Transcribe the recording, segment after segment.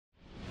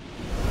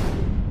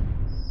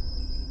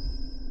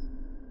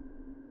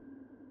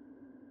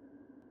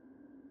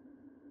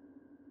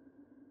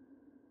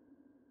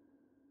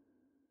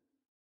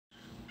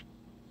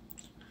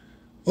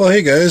Well,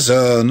 hey guys,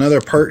 another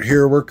part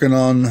here working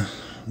on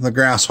the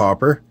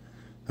Grasshopper.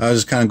 I was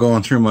just kind of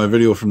going through my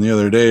video from the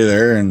other day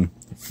there and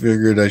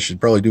figured I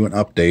should probably do an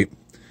update.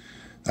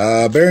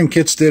 Bearing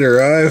kits did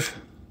arrive.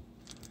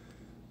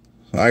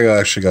 I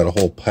actually got a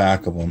whole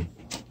pack of them.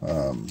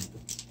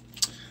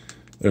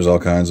 There's all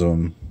kinds of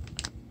them.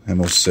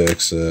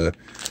 MO6.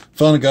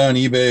 Found a guy on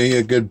eBay. He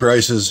had good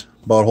prices.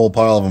 Bought a whole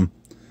pile of them.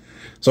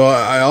 So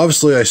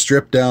I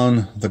stripped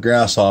down the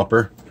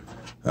Grasshopper.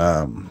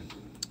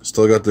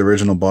 Still got the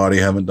original body,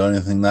 haven't done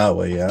anything that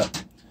way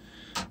yet.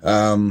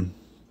 I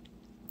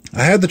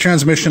had the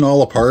transmission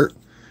all apart,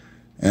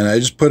 and I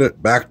just put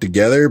it back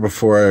together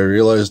before I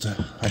realized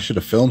I should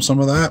have filmed some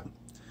of that.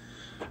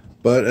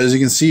 But as you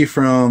can see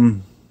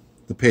from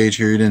the page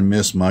here, you didn't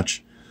miss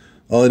much.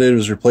 All I did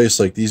was replace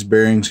like these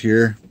bearings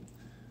here.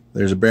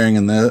 There's a bearing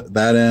in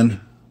that end,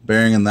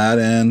 bearing in that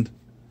end,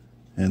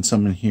 and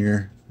some in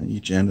here at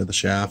each end of the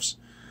shafts.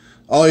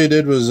 All you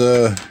did was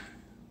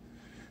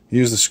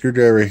use the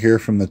screwdriver here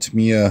from the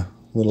Tamiya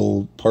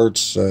little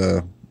parts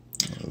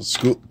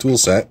tool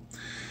set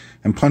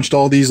and punched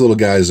all these little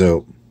guys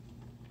out.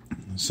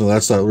 So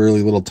that's that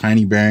really little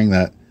tiny bearing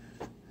that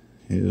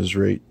is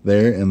right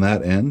there in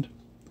that end.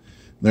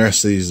 The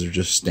rest of these are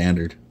just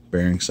standard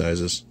bearing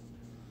sizes.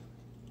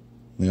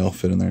 They all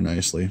fit in there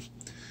nicely.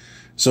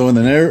 So and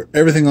then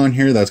everything on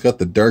here that's got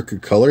the darker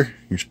color,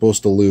 you're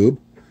supposed to lube.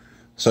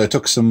 So I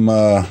took some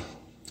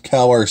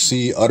Cal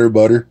RC Utter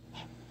Butter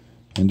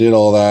and did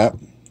all that.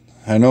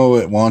 I know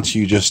it wants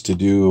you just to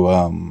do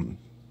a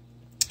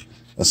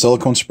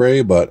silicone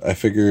spray, but I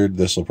figured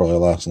this will probably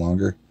last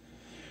longer.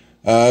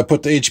 I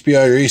put the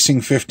HPI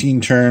Racing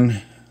 15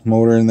 turn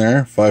motor in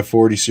there,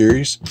 540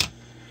 series.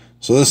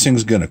 So this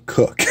thing's gonna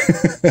cook.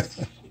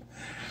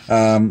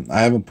 I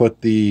haven't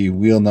put the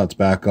wheel nuts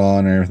back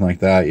on or anything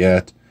like that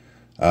yet.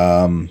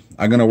 I'm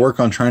gonna work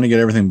on trying to get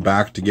everything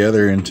back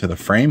together into the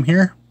frame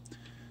here.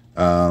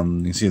 You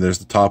can see there's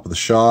the top of the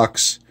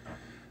shocks.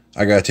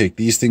 I gotta take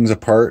these things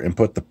apart and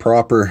put the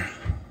proper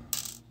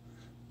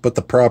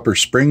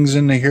springs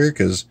into here,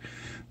 because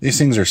these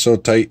things are so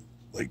tight,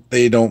 like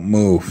they don't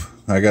move.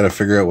 I gotta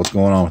figure out what's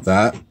going on with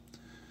that.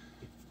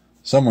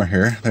 Somewhere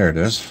here, there it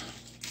is.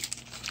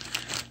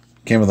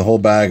 Came with a whole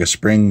bag of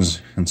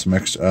springs and some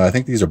extra. I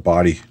think these are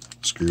body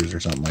screws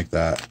or something like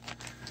that.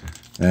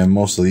 And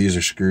most of these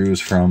are screws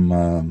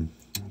from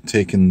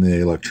taking the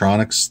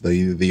electronics,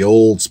 the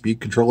old speed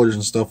controllers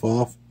and stuff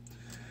off.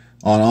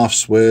 On-off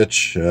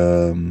switch,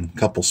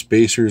 couple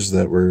spacers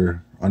that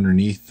were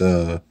underneath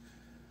I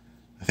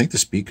think the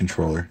speed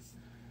controller.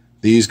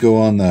 These go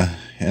on the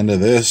end of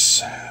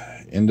this,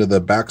 into the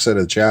back side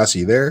of the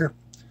chassis there.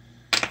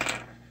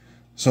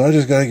 So I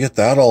just gotta get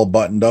that all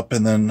buttoned up,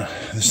 and then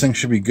this thing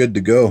should be good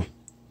to go.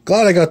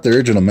 Glad I got the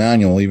original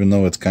manual, even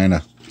though it's kind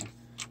of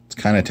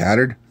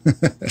tattered.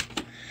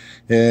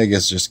 Yeah, I guess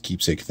it's just a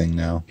keepsake thing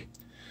now.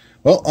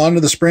 Well, onto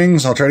the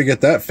springs. I'll try to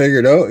get that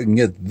figured out and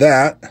get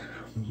that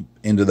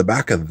into the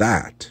back of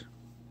that.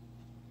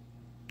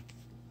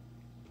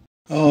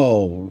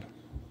 Oh,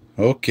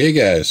 okay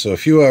guys, so a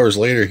few hours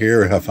later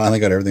here, I finally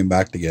got everything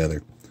back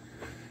together.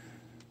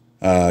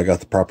 I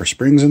got the proper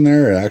springs in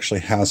there. It actually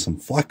has some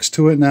flex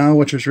to it now,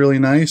 which is really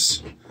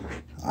nice.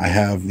 I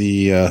have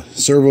the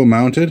servo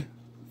mounted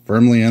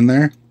firmly in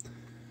there.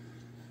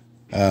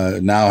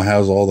 Now it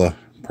has all the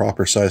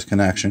proper size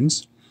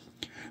connections.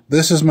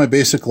 This is my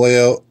basic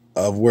layout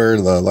of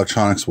where the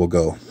electronics will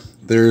go.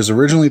 There's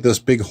originally this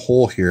big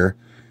hole here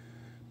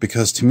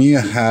because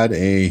Tamiya had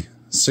a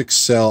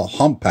 6-cell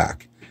hump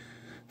pack,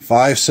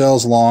 5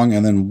 cells long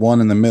and then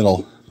 1 in the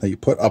middle that you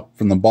put up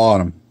from the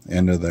bottom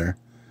end of there,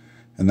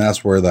 and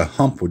that's where the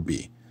hump would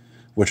be,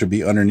 which would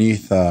be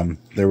underneath.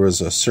 There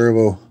was a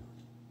servo,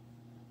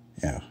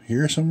 yeah,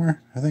 here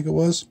somewhere I think it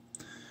was,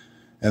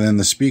 and then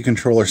the speed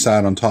controller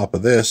sat on top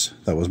of this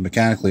that was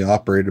mechanically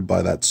operated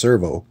by that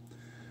servo,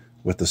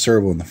 with the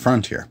servo in the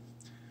front here.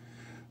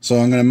 So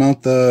I'm going to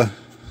mount the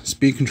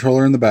speed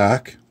controller in the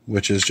back,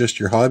 which is just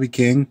your Hobby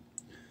King,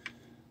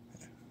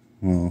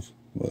 well,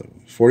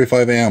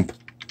 45 amp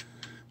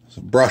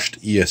brushed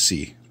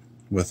ESC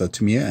with a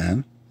Tamiya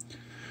N.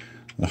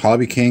 The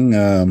Hobby King,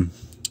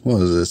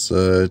 what is this?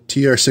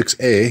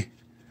 TR6A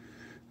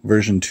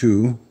version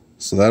 2.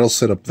 So that'll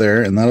sit up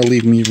there, and that'll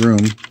leave me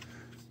room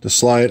to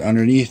slide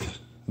underneath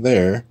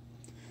there,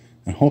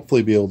 and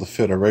hopefully be able to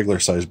fit a regular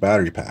size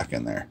battery pack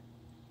in there.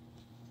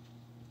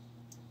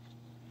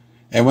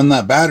 And when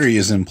that battery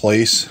is in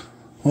place,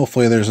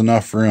 hopefully there's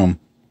enough room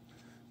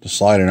to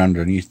slide it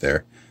underneath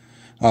there.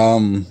 A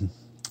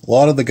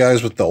lot of the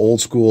guys with the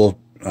old school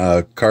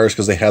cars,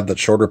 because they had that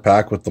shorter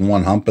pack with the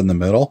one hump in the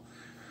middle,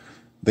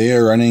 they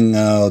are running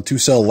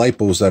 2-cell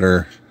lipos that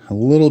are a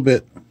little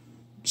bit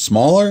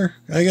smaller,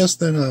 I guess,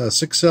 than a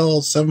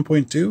 6-cell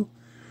 7.2,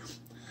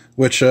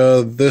 which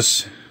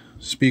this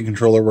speed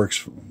controller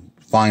works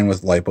fine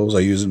with lipos.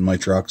 I use it in my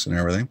trucks and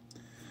everything.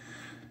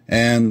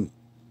 And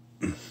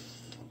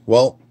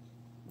well,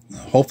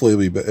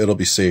 hopefully it'll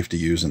be safe to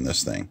use in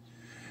this thing.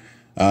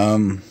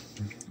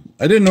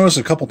 I did notice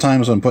a couple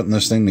times when putting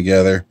this thing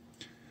together,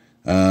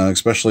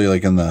 especially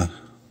like in the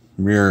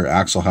rear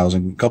axle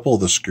housing. A couple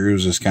of the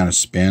screws just kind of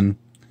spin.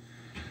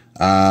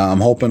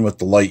 I'm hoping with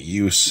the light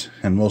use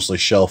and mostly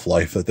shelf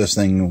life that this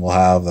thing will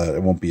have, that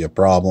it won't be a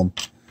problem.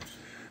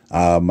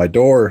 My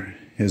door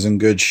is in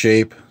good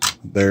shape.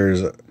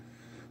 There's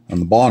on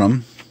the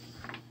bottom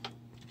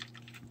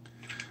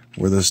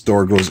where this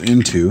door goes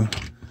into,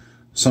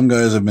 some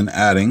guys have been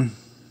adding,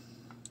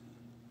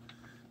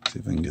 see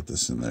if I can get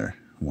this in there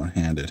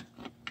one-handed.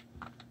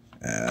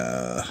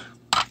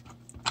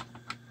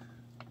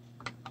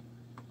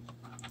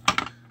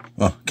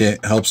 Well, okay,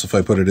 it helps if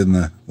I put it in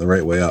the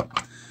right way up.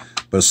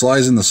 But it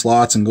slides in the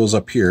slots and goes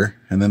up here,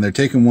 and then they're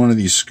taking one of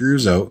these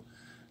screws out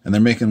and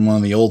they're making one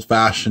of the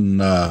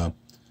old-fashioned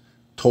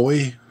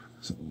toy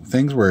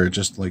things where it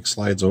just like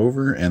slides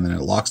over and then it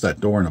locks that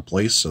door into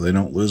place so they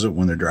don't lose it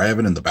when they're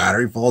driving and the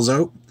battery falls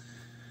out.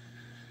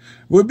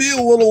 Would be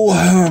a little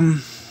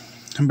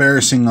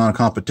embarrassing on a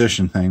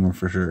competition thing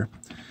for sure.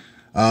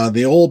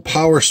 The old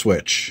power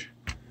switch.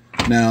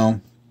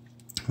 Now,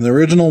 the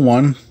original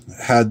one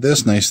had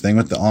this nice thing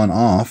with the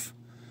on-off,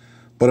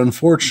 but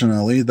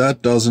unfortunately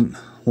that doesn't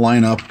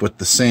line up with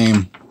the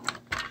same,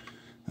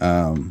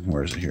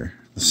 where is it here?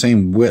 The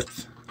same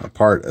width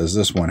apart as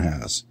this one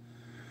has.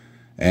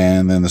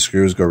 And then the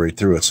screws go right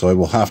through it. So I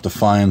will have to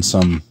find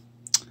some,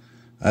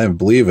 I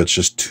believe it's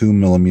just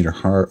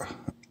 2mm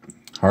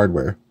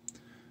hardware,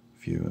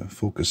 if you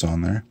focus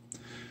on there.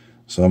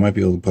 So I might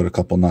be able to put a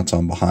couple nuts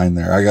on behind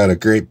there. I got a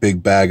great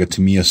big bag of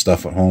Tamiya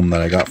stuff at home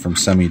that I got from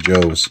Semi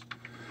Joe's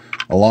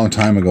a long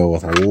time ago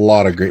with a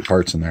lot of great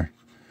parts in there.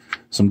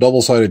 Some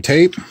double-sided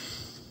tape.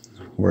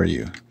 Where are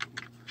you?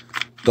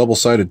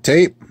 Double-sided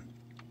tape.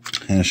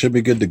 And it should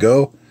be good to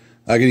go.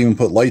 I can even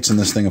put lights in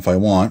this thing if I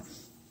want.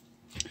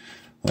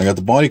 I got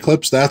the body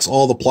clips. That's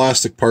all the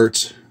plastic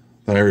parts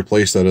that I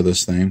replaced out of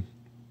this thing.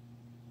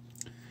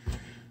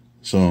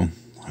 So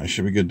I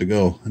should be good to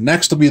go.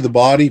 Next will be the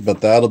body, but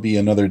that'll be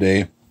another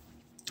day.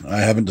 I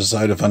haven't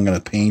decided if I'm going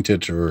to paint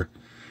it or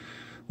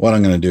what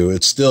I'm going to do.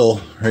 It's still,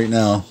 right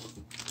now,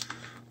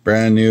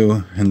 brand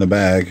new in the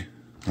bag.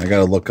 I got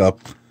to look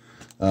up.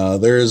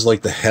 There is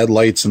like the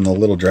headlights and the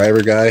little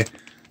driver guy.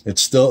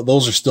 It's still,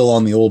 those are still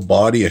on the old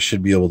body. I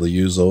should be able to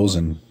use those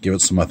and give it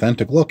some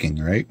authentic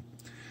looking, right?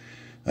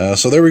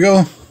 So there we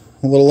go.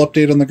 A little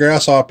update on the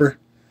Grasshopper.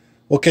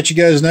 We'll catch you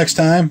guys next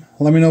time.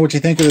 Let me know what you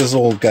think of this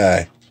old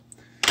guy.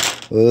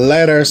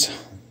 Laters.